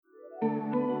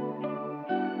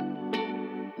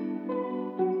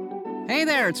Hey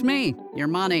there, it's me, your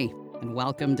money, and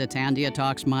welcome to Tandia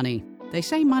Talks Money. They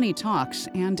say money talks,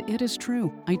 and it is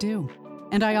true, I do.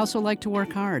 And I also like to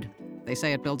work hard. They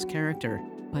say it builds character,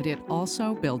 but it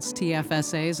also builds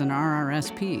TFSAs and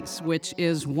RRSPs, which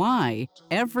is why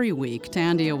every week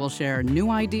Tandia will share new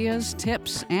ideas,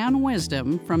 tips, and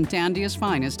wisdom from Tandia's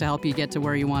finest to help you get to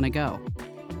where you want to go.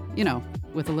 You know,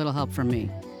 with a little help from me,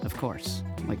 of course.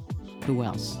 Like, who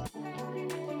else?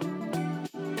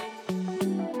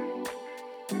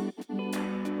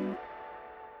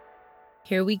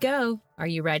 Here we go. Are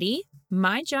you ready?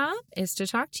 My job is to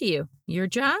talk to you. Your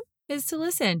job is to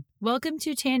listen. Welcome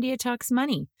to Tandia Talks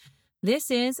Money.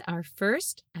 This is our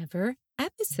first ever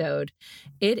episode.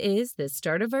 It is the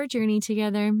start of our journey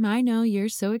together. I know you're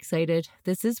so excited.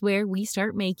 This is where we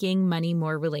start making money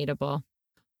more relatable.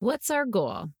 What's our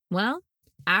goal? Well,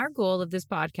 our goal of this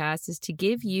podcast is to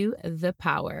give you the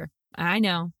power. I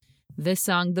know. The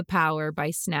song The Power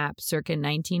by Snap circa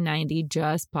 1990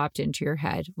 just popped into your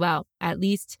head. Well, at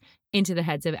least into the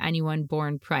heads of anyone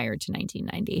born prior to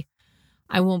 1990.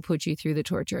 I won't put you through the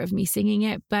torture of me singing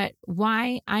it, but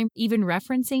why I'm even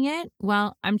referencing it?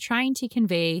 Well, I'm trying to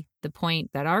convey the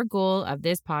point that our goal of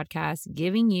this podcast,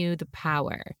 giving you the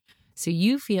power so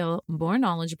you feel more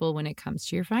knowledgeable when it comes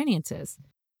to your finances.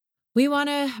 We want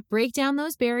to break down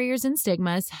those barriers and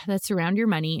stigmas that surround your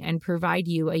money and provide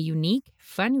you a unique,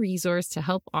 fun resource to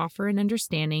help offer an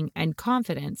understanding and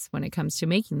confidence when it comes to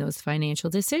making those financial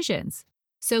decisions.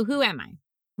 So who am I?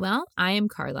 Well, I am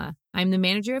Carla. I'm the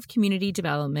manager of community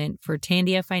development for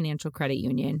Tandia Financial Credit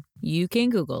Union. You can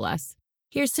Google us.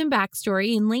 Here's some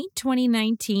backstory. In late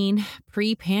 2019,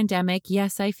 pre-pandemic,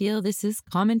 yes, I feel this is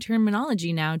common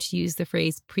terminology now to use the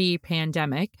phrase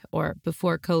pre-pandemic or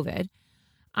before COVID.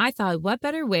 I thought, what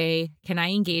better way can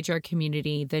I engage our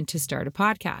community than to start a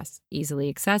podcast, easily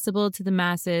accessible to the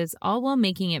masses, all while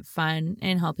making it fun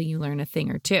and helping you learn a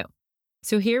thing or two.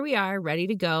 So here we are, ready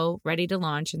to go, ready to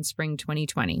launch in spring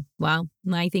 2020. Well,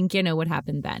 I think you know what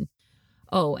happened then.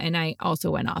 Oh, and I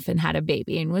also went off and had a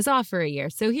baby and was off for a year.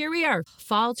 So here we are,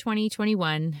 fall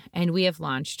 2021, and we have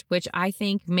launched, which I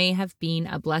think may have been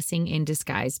a blessing in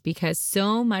disguise because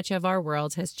so much of our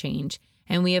world has changed.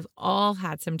 And we have all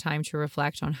had some time to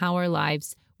reflect on how our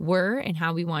lives were and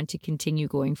how we want to continue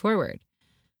going forward.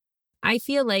 I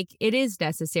feel like it is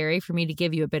necessary for me to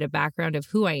give you a bit of background of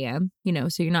who I am,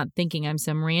 so you're not thinking I'm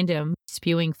some random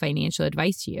spewing financial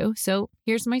advice to you. So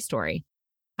here's my story.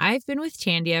 I've been with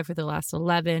Tandia for the last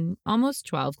 11, almost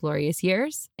 12 glorious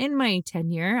years. In my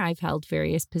tenure, I've held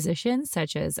various positions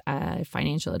such as a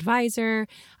financial advisor,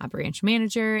 a branch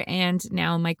manager, and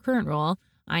now in my current role,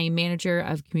 I am manager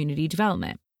of community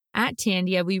development. At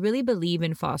Tandia, we really believe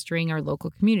in fostering our local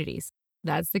communities.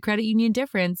 That's the credit union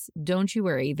difference. Don't you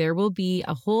worry. There will be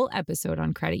a whole episode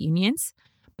on credit unions.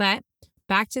 But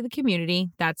back to the community,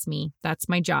 that's me. That's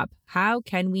my job. How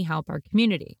can we help our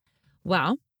community?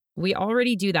 Well, we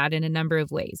already do that in a number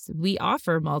of ways. We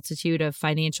offer a multitude of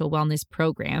financial wellness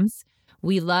programs.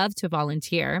 We love to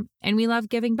volunteer, and we love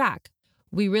giving back.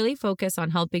 We really focus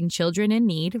on helping children in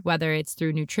need, whether it's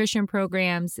through nutrition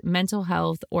programs, mental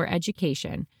health, or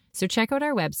education. So check out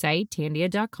our website,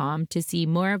 tandia.com, to see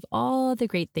more of all the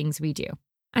great things we do.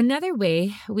 Another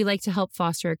way we like to help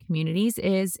foster our communities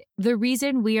is the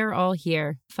reason we are all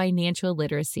here, financial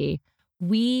literacy.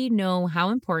 We know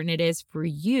how important it is for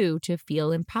you to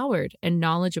feel empowered and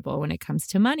knowledgeable when it comes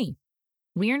to money.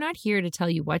 We are not here to tell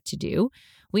you what to do.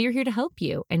 We are here to help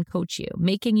you and coach you,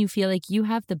 making you feel like you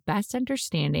have the best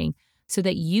understanding so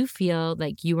that you feel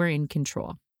like you are in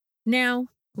control. Now,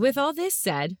 with all this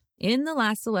said, in the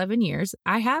last 11 years,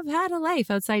 I have had a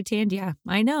life outside Tandia.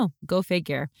 I know, go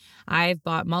figure. I've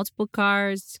bought multiple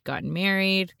cars, gotten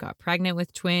married, got pregnant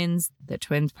with twins. The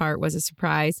twins part was a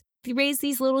surprise. Raised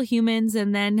these little humans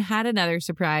and then had another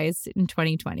surprise in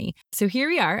 2020. So here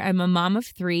we are. I'm a mom of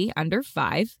 3 under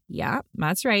 5. Yeah,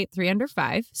 that's right. 3 under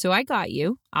 5. So I got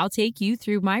you. I'll take you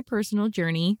through my personal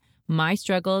journey, my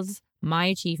struggles, my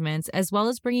achievements, as well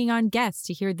as bringing on guests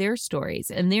to hear their stories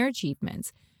and their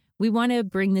achievements. We want to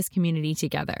bring this community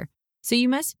together. So you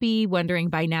must be wondering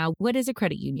by now, what is a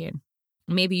credit union?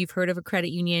 Maybe you've heard of a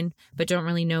credit union, but don't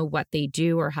really know what they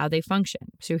do or how they function.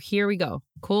 So here we go,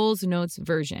 Coles Notes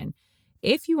version.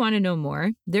 If you want to know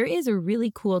more, there is a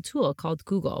really cool tool called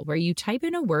Google where you type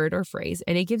in a word or phrase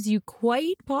and it gives you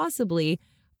quite possibly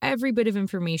every bit of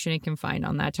information it can find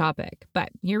on that topic. But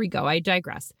here we go, I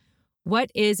digress.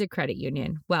 What is a credit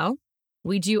union? Well,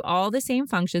 we do all the same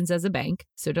functions as a bank.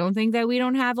 So don't think that we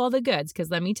don't have all the goods, because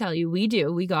let me tell you, we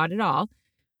do. We got it all.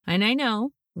 And I know,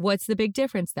 what's the big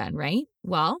difference then, right?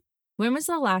 Well, when was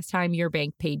the last time your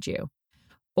bank paid you?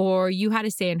 or you had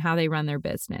a say in how they run their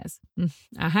business.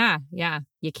 Yeah,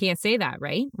 you can't say that,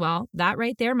 right? Well, that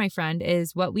right there, my friend,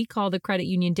 is what we call the credit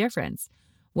union difference.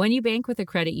 When you bank with a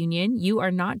credit union, you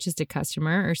are not just a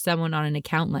customer or someone on an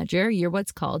account ledger. You're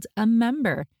what's called a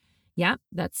member. Yeah,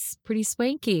 that's pretty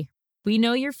swanky. We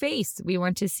know your face. We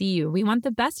want to see you. We want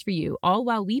the best for you, all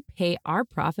while we pay our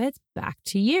profits back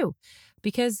to you.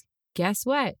 Because guess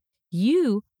what?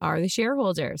 You are the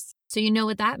shareholders. So you know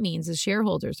what that means as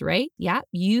shareholders, right? Yeah,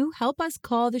 you help us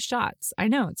call the shots. I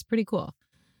know, it's pretty cool.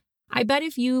 I bet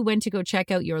if you went to go check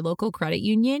out your local credit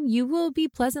union, you will be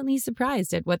pleasantly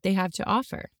surprised at what they have to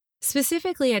offer.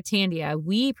 Specifically at Tandia,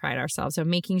 we pride ourselves on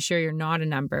making sure you're not a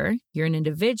number. You're an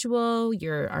individual,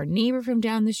 you're our neighbor from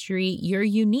down the street, you're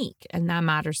unique, and that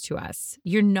matters to us.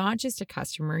 You're not just a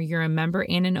customer, you're a member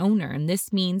and an owner, and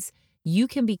this means you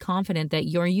can be confident that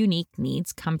your unique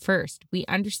needs come first. We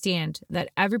understand that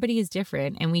everybody is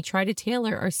different, and we try to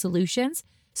tailor our solutions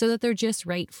so that they're just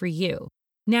right for you.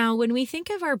 Now, when we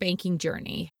think of our banking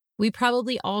journey, we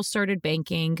probably all started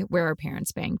banking where our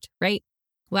parents banked, right?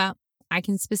 Well, I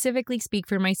can specifically speak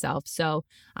for myself. So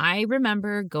I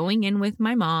remember going in with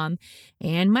my mom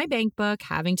and my bank book,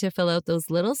 having to fill out those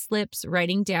little slips,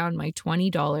 writing down my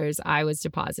 $20 I was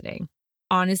depositing.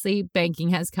 Honestly, banking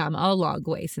has come a long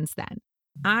way since then.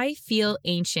 I feel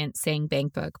ancient saying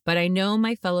bank book, but I know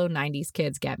my fellow 90s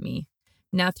kids get me.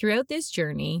 Now, throughout this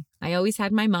journey, I always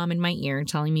had my mom in my ear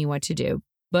telling me what to do.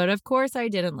 But of course, I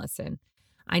didn't listen.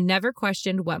 I never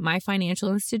questioned what my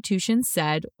financial institution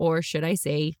said, or should I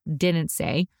say, didn't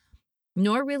say,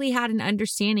 nor really had an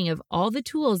understanding of all the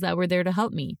tools that were there to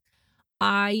help me.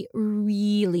 I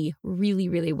really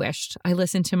wished I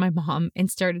listened to my mom and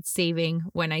started saving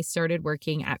when I started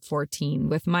working at 14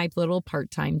 with my little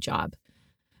part-time job.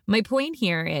 My point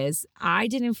here is I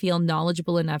didn't feel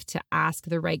knowledgeable enough to ask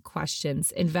the right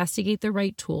questions, investigate the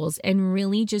right tools, and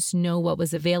really just know what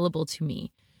was available to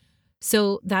me.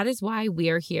 So that is why we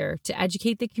are here to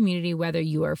educate the community, whether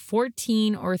you are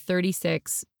 14 or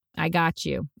 36. I got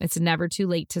you. It's never too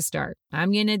late to start.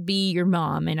 I'm going to be your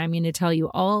mom, and I'm going to tell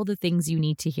you all the things you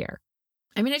need to hear.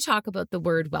 I'm going to talk about the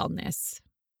word wellness.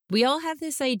 We all have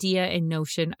this idea and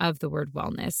notion of the word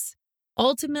wellness.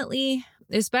 Ultimately,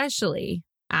 especially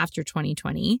after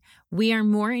 2020, we are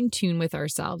more in tune with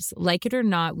ourselves. Like it or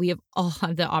not, we have all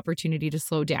had the opportunity to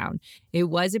slow down. It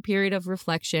was a period of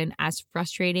reflection, as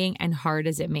frustrating and hard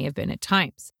as it may have been at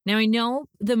times. Now, I know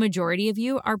the majority of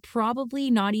you are probably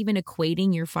not even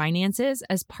equating your finances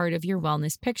as part of your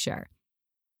wellness picture.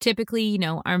 Typically,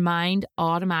 our mind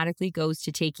automatically goes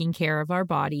to taking care of our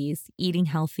bodies, eating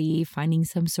healthy, finding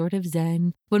some sort of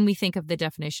zen when we think of the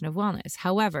definition of wellness.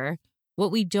 However, what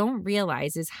we don't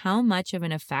realize is how much of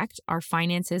an effect our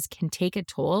finances can take a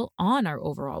toll on our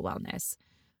overall wellness.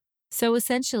 So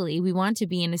essentially, we want to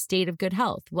be in a state of good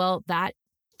health. Well, that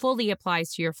fully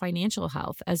applies to your financial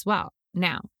health as well.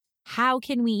 Now, how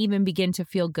can we even begin to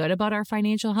feel good about our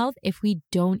financial health if we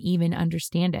don't even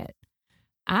understand it?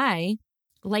 I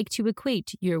like to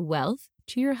equate your wealth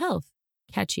to your health.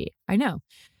 Catchy, I know.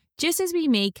 Just as we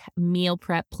make meal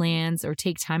prep plans or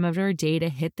take time out of our day to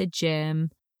hit the gym,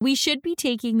 we should be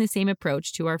taking the same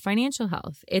approach to our financial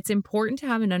health. It's important to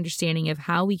have an understanding of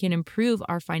how we can improve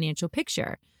our financial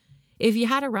picture. If you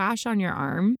had a rash on your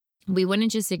arm, we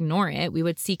wouldn't just ignore it. We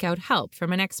would seek out help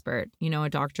from an expert, a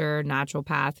doctor,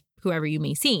 naturopath, whoever you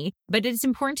may see. But it's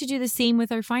important to do the same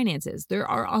with our finances. There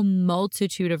are a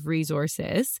multitude of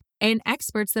resources and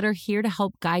experts that are here to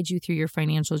help guide you through your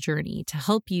financial journey, to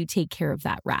help you take care of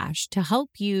that rash, to help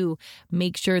you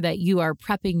make sure that you are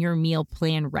prepping your meal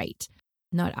plan right.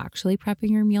 Not actually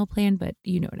prepping your meal plan, but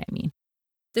you know what I mean.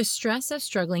 The stress of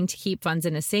struggling to keep funds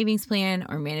in a savings plan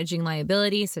or managing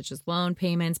liabilities such as loan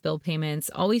payments, bill payments,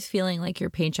 always feeling like you're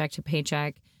paycheck to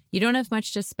paycheck, you don't have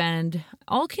much to spend,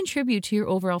 all contribute to your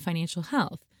overall financial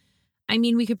health. I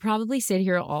mean, we could probably sit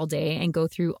here all day and go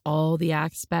through all the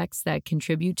aspects that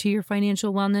contribute to your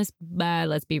financial wellness, but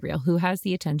let's be real, who has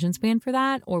the attention span for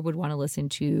that or would want to listen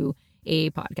to a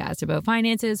podcast about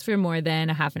finances for more than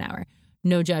a half an hour?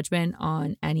 No judgment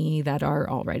on any that are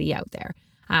already out there.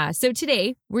 So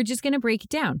today, we're just going to break it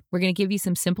down. We're going to give you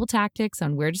some simple tactics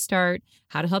on where to start,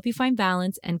 how to help you find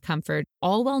balance and comfort,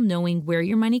 all while knowing where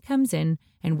your money comes in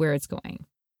and where it's going.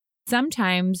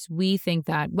 Sometimes we think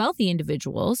that wealthy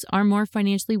individuals are more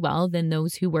financially well than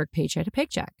those who work paycheck to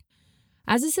paycheck.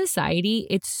 As a society,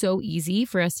 it's so easy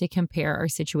for us to compare our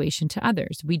situation to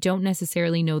others. We don't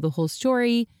necessarily know the whole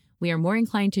story. We are more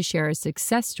inclined to share our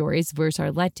success stories versus our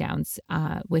letdowns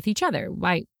with each other.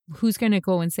 Why? Who's going to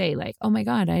go and say like, oh my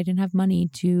God, I didn't have money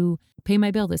to pay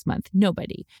my bill this month?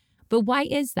 Nobody. But why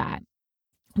is that?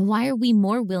 Why are we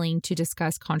more willing to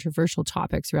discuss controversial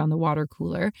topics around the water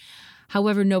cooler?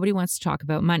 However, nobody wants to talk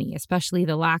about money, especially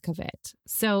the lack of it.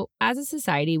 So as a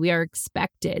society, we are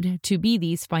expected to be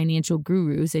these financial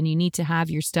gurus, and you need to have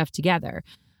your stuff together.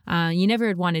 You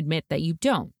never want to admit that you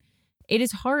don't. It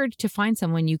is hard to find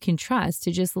someone you can trust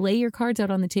to just lay your cards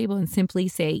out on the table and simply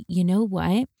say, you know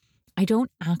what? I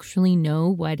don't actually know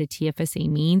what a TFSA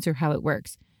means or how it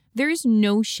works. There is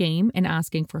no shame in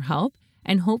asking for help.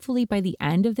 And hopefully by the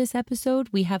end of this episode,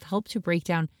 we have helped to break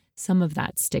down some of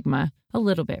that stigma a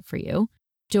little bit for you.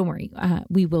 Don't worry,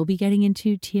 we will be getting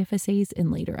into TFSAs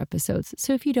in later episodes.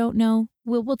 So if you don't know,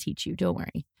 we'll teach you, don't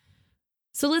worry.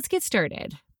 So let's get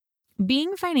started.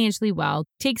 Being financially well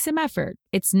takes some effort.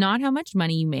 It's not how much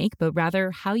money you make, but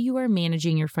rather how you are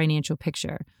managing your financial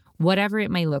picture, whatever it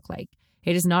may look like.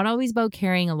 It is not always about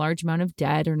carrying a large amount of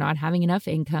debt or not having enough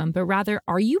income, but rather,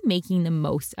 are you making the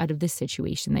most out of the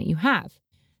situation that you have?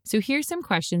 So here's some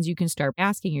questions you can start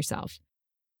asking yourself.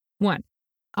 1,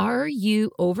 are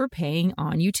you overpaying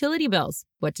on utility bills?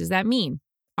 What does that mean?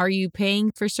 Are you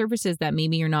paying for services that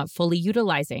maybe you're not fully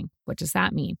utilizing? What does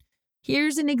that mean?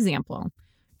 Here's an example.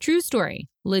 True story,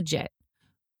 legit.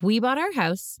 We bought our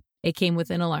house. It came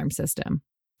with an alarm system.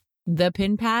 The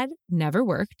PIN pad never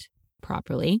worked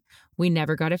properly. We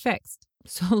never got it fixed.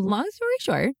 So long story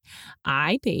short,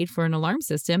 I paid for an alarm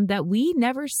system that we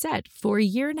never set for a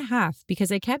year and a half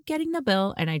because I kept getting the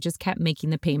bill and I just kept making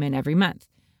the payment every month.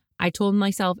 I told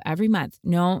myself every month,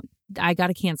 no, I got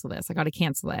to cancel this. I got to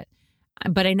cancel it.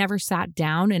 But I never sat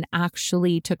down and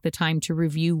actually took the time to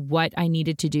review what I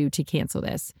needed to do to cancel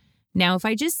this. Now, if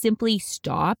I just simply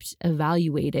stopped,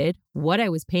 evaluated what I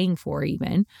was paying for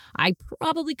even, I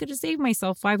probably could have saved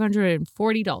myself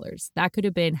 $540. That could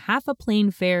have been half a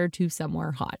plane fare to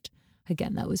somewhere hot.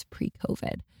 Again, that was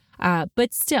pre-COVID.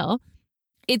 But still,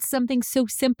 it's something so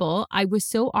simple. I was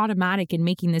so automatic in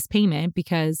making this payment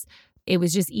because it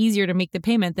was just easier to make the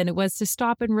payment than it was to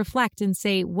stop and reflect and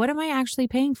say, what am I actually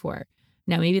paying for?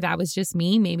 Now, maybe that was just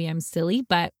me. Maybe I'm silly,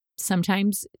 but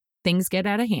sometimes things get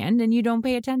out of hand and you don't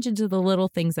pay attention to the little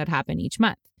things that happen each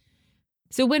month.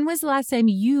 So when was the last time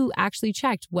you actually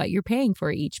checked what you're paying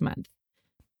for each month?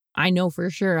 I know for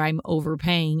sure I'm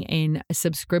overpaying in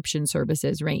subscription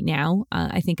services right now.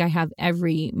 I think I have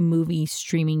every movie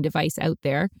streaming device out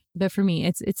there. But for me,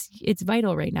 it's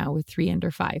vital right now with 3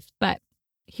 under 5. But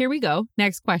here we go.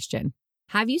 Next question.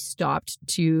 Have you stopped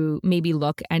to maybe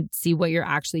look and see what you're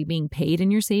actually being paid in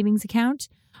your savings account?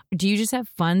 Do you just have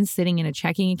funds sitting in a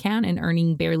checking account and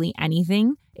earning barely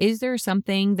anything? Is there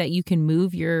something that you can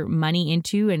move your money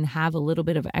into and have a little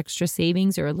bit of extra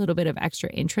savings or a little bit of extra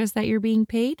interest that you're being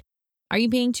paid? Are you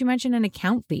paying too much in an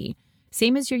account fee?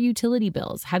 Same as your utility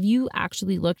bills. Have you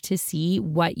actually looked to see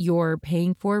what you're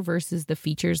paying for versus the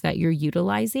features that you're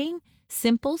utilizing?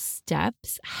 Simple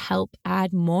steps help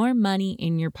add more money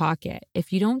in your pocket.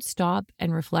 If you don't stop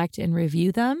and reflect and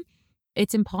review them,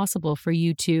 it's impossible for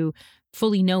you to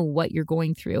fully know what you're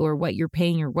going through or what you're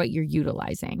paying or what you're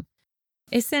utilizing.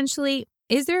 Essentially,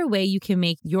 is there a way you can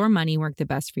make your money work the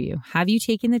best for you? Have you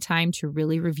taken the time to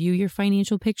really review your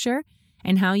financial picture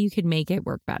and how you could make it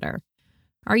work better?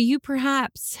 Are you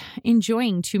perhaps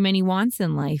enjoying too many wants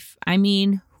in life? I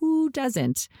mean, who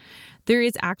doesn't? There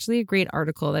is actually a great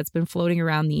article that's been floating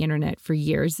around the internet for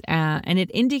years, and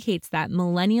it indicates that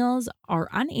millennials are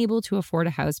unable to afford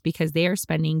a house because they are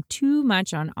spending too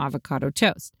much on avocado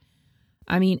toast.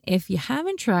 I mean, if you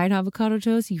haven't tried avocado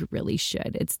toast, you really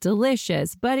should. It's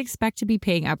delicious, but expect to be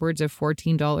paying upwards of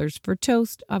 $14 for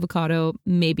toast, avocado,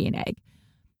 maybe an egg.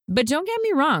 But don't get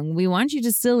me wrong, we want you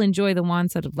to still enjoy the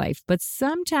wants out of life, but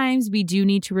sometimes we do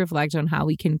need to reflect on how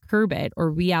we can curb it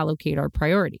or reallocate our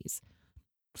priorities.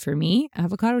 For me,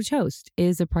 avocado toast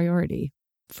is a priority.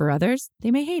 For others,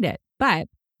 they may hate it, but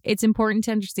it's important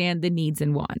to understand the needs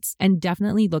and wants, and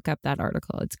definitely look up that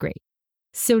article. It's great.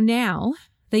 So now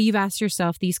that you've asked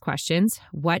yourself these questions,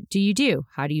 what do you do?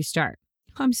 How do you start?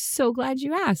 I'm so glad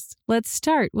you asked. Let's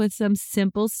start with some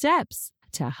simple steps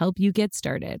to help you get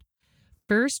started.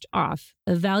 First off,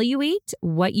 evaluate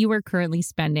what you are currently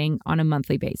spending on a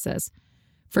monthly basis.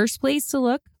 First place to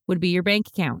look would be your bank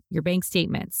account, your bank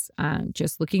statements,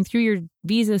 just looking through your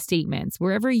Visa statements,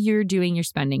 wherever you're doing your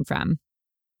spending from.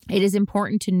 It is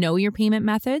important to know your payment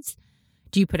methods.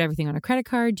 Do you put everything on a credit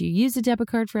card? Do you use a debit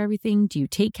card for everything? Do you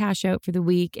take cash out for the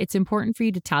week? It's important for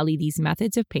you to tally these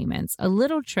methods of payments. A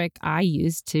little trick I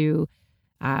use to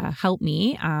help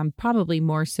me, probably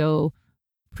more so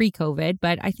pre-COVID,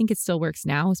 but I think it still works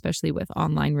now, especially with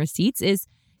online receipts, is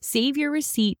save your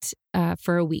receipt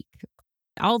for a week.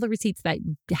 All the receipts that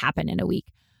happen in a week.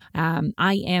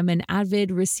 I am an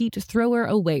avid receipt thrower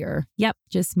awayer. Yep,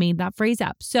 just made that phrase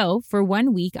up. So for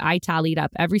 1 week, I tallied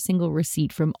up every single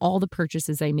receipt from all the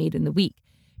purchases I made in the week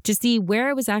to see where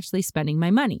I was actually spending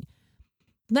my money.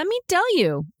 Let me tell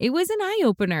you, it was an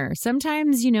eye-opener.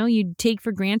 Sometimes, you take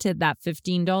for granted that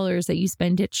 $15 that you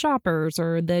spend at Shoppers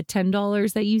or the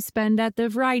 $10 that you spend at the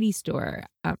variety store.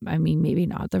 Maybe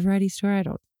not the variety store. I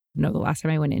don't know the last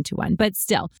time I went into one. But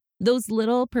still, those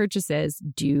little purchases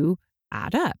do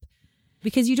add up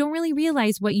because you don't really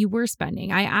realize what you were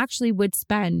spending. I actually would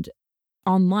spend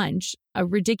on lunch a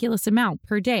ridiculous amount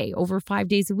per day over 5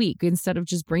 days a week instead of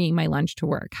just bringing my lunch to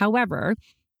work. However,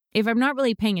 if I'm not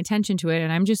really paying attention to it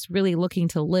and I'm just really looking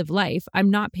to live life, I'm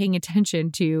not paying attention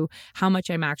to how much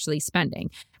I'm actually spending.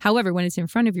 However, when it's in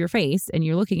front of your face and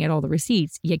you're looking at all the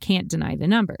receipts, you can't deny the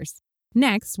numbers.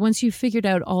 Next, once you've figured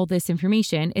out all this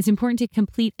information, it's important to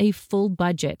complete a full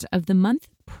budget of the month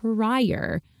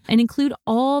prior and include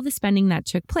all the spending that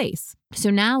took place.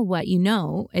 So now what you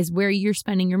know is where you're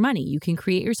spending your money. You can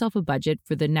create yourself a budget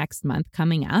for the next month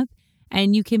coming up.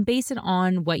 And you can base it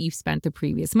on what you've spent the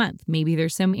previous month. Maybe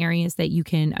there's some areas that you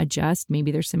can adjust.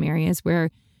 Maybe there's some areas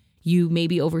where you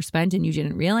maybe overspent and you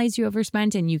didn't realize you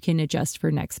overspent and you can adjust for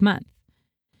next month.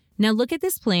 Now look at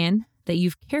this plan that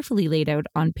you've carefully laid out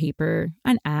on paper,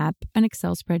 an app, an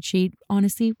Excel spreadsheet,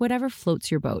 honestly, whatever floats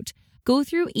your boat. Go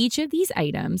through each of these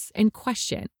items and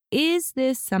question, is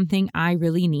this something I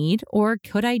really need or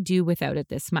could I do without it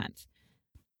this month?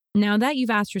 Now that you've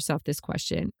asked yourself this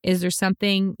question, is there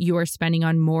something you are spending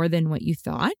on more than what you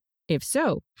thought? If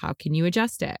so, how can you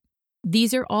adjust it?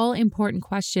 These are all important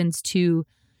questions to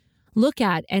look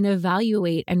at and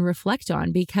evaluate and reflect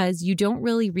on because you don't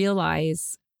really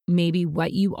realize maybe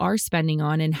what you are spending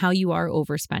on and how you are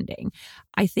overspending.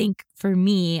 I think for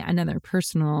me, another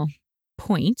personal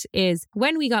point is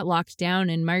when we got locked down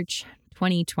in March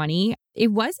 2020,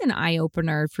 it was an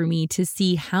eye-opener for me to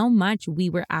see how much we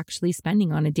were actually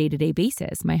spending on a day-to-day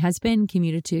basis. My husband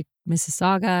commuted to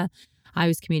Mississauga. I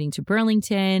was commuting to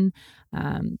Burlington.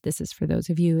 This is for those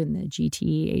of you in the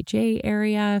GTHA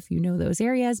area, if you know those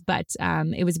areas. But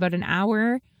it was about an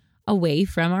hour away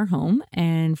from our home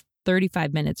and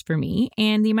 35 minutes for me.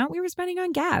 And the amount we were spending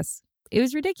on gas, it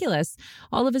was ridiculous.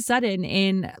 All of a sudden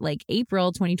in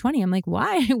April 2020, I'm like,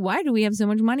 why do we have so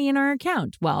much money in our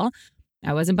account? Well,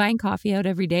 I wasn't buying coffee out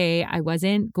every day. I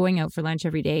wasn't going out for lunch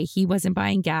every day. He wasn't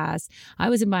buying gas.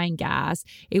 I wasn't buying gas.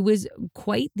 It was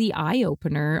quite the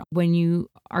eye-opener when you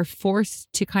are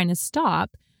forced to kind of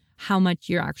stop how much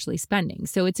you're actually spending.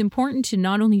 So it's important to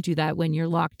not only do that when you're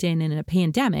locked in a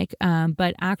pandemic,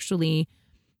 but actually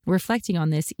reflecting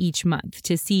on this each month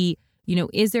to see,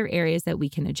 is there areas that we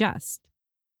can adjust?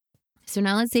 So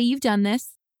now let's say you've done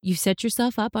this. You set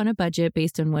yourself up on a budget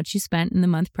based on what you spent in the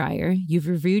month prior. You've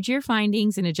reviewed your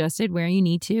findings and adjusted where you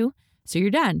need to. So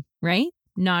you're done, right?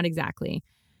 Not exactly.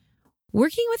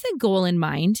 Working with a goal in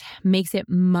mind makes it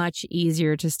much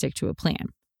easier to stick to a plan.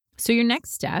 So your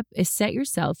next step is set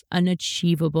yourself an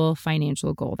achievable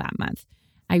financial goal that month.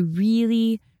 I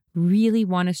really, really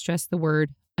want to stress the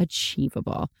word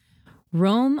achievable.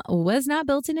 Rome was not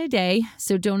built in a day,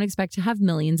 so don't expect to have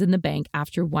millions in the bank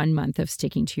after 1 month of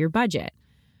sticking to your budget.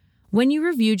 When you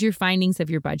reviewed your findings of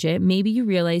your budget, maybe you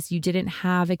realized you didn't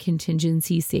have a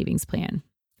contingency savings plan.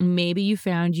 Maybe you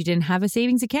found you didn't have a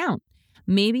savings account.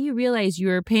 Maybe you realized you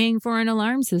were paying for an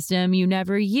alarm system you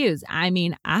never use.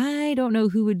 I don't know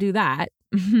who would do that.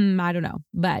 I don't know.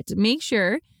 But make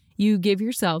sure you give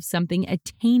yourself something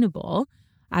attainable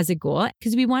as a goal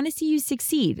because we want to see you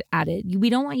succeed at it. We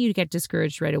don't want you to get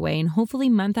discouraged right away. And hopefully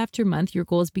month after month, your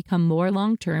goals become more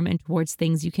long-term and towards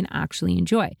things you can actually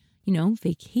enjoy.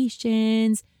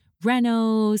 Vacations,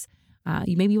 renos,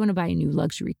 maybe you want to buy a new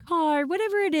luxury car,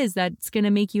 whatever it is that's going to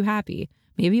make you happy.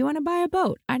 Maybe you want to buy a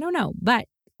boat. I don't know. But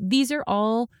these are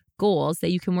all goals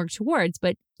that you can work towards,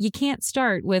 but you can't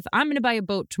start with, I'm going to buy a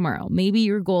boat tomorrow. Maybe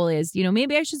your goal is,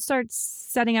 maybe I should start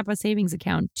setting up a savings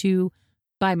account to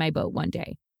buy my boat one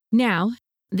day. Now,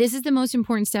 this is the most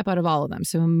important step out of all of them.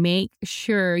 So make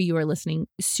sure you are listening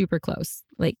super close.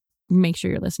 Make sure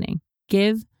you're listening.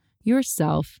 Give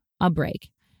yourself a break.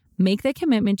 Make the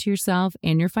commitment to yourself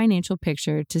and your financial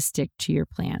picture to stick to your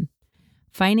plan.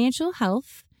 Financial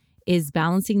health is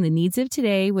balancing the needs of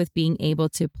today with being able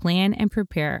to plan and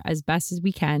prepare as best as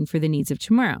we can for the needs of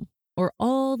tomorrow or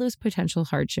all those potential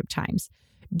hardship times.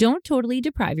 Don't totally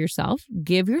deprive yourself.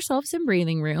 Give yourself some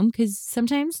breathing room because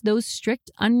sometimes those strict,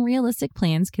 unrealistic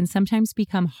plans can sometimes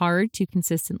become hard to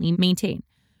consistently maintain.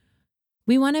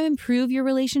 We want to improve your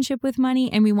relationship with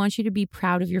money and we want you to be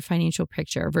proud of your financial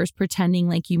picture versus pretending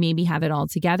like you maybe have it all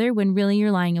together when really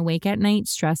you're lying awake at night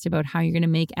stressed about how you're going to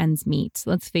make ends meet.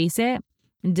 Let's face it,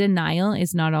 Denial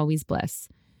is not always bliss.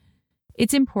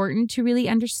 It's important to really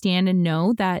understand and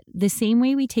know that the same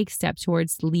way we take steps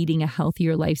towards leading a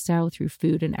healthier lifestyle through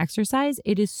food and exercise,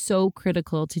 it is so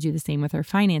critical to do the same with our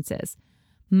finances.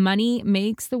 Money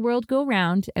makes the world go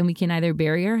round, and we can either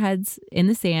bury our heads in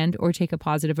the sand or take a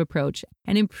positive approach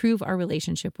and improve our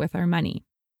relationship with our money.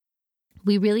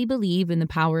 We really believe in the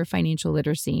power of financial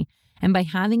literacy, and by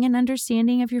having an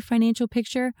understanding of your financial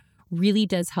picture really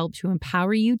does help to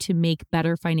empower you to make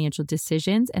better financial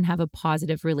decisions and have a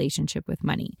positive relationship with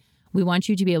money. We want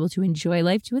you to be able to enjoy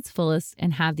life to its fullest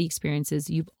and have the experiences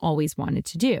you've always wanted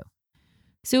to do.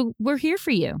 So we're here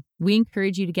for you. We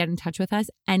encourage you to get in touch with us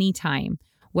anytime,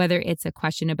 whether it's a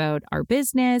question about our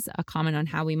business, a comment on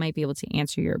how we might be able to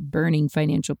answer your burning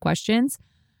financial questions.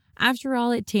 After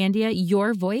all, at Tandia,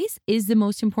 your voice is the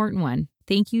most important one.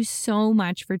 Thank you so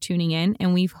much for tuning in,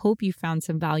 and we hope you found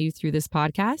some value through this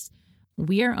podcast.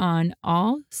 We are on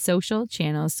all social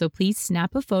channels, so please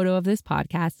snap a photo of this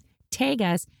podcast, tag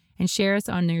us, and share us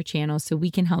on your channel so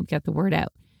we can help get the word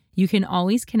out. You can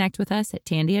always connect with us at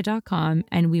tandia.com,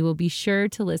 and we will be sure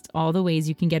to list all the ways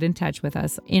you can get in touch with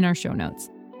us in our show notes.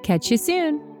 Catch you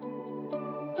soon.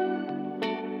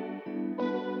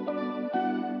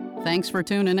 Thanks for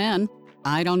tuning in.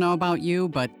 I don't know about you,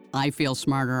 but I feel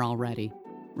smarter already.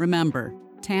 Remember,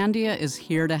 Tandia is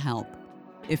here to help.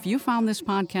 If you found this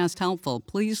podcast helpful,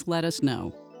 please let us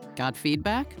know. Got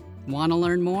feedback? Want to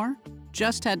learn more?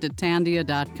 Just head to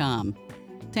tandia.com.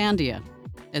 Tandia,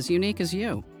 as unique as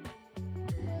you.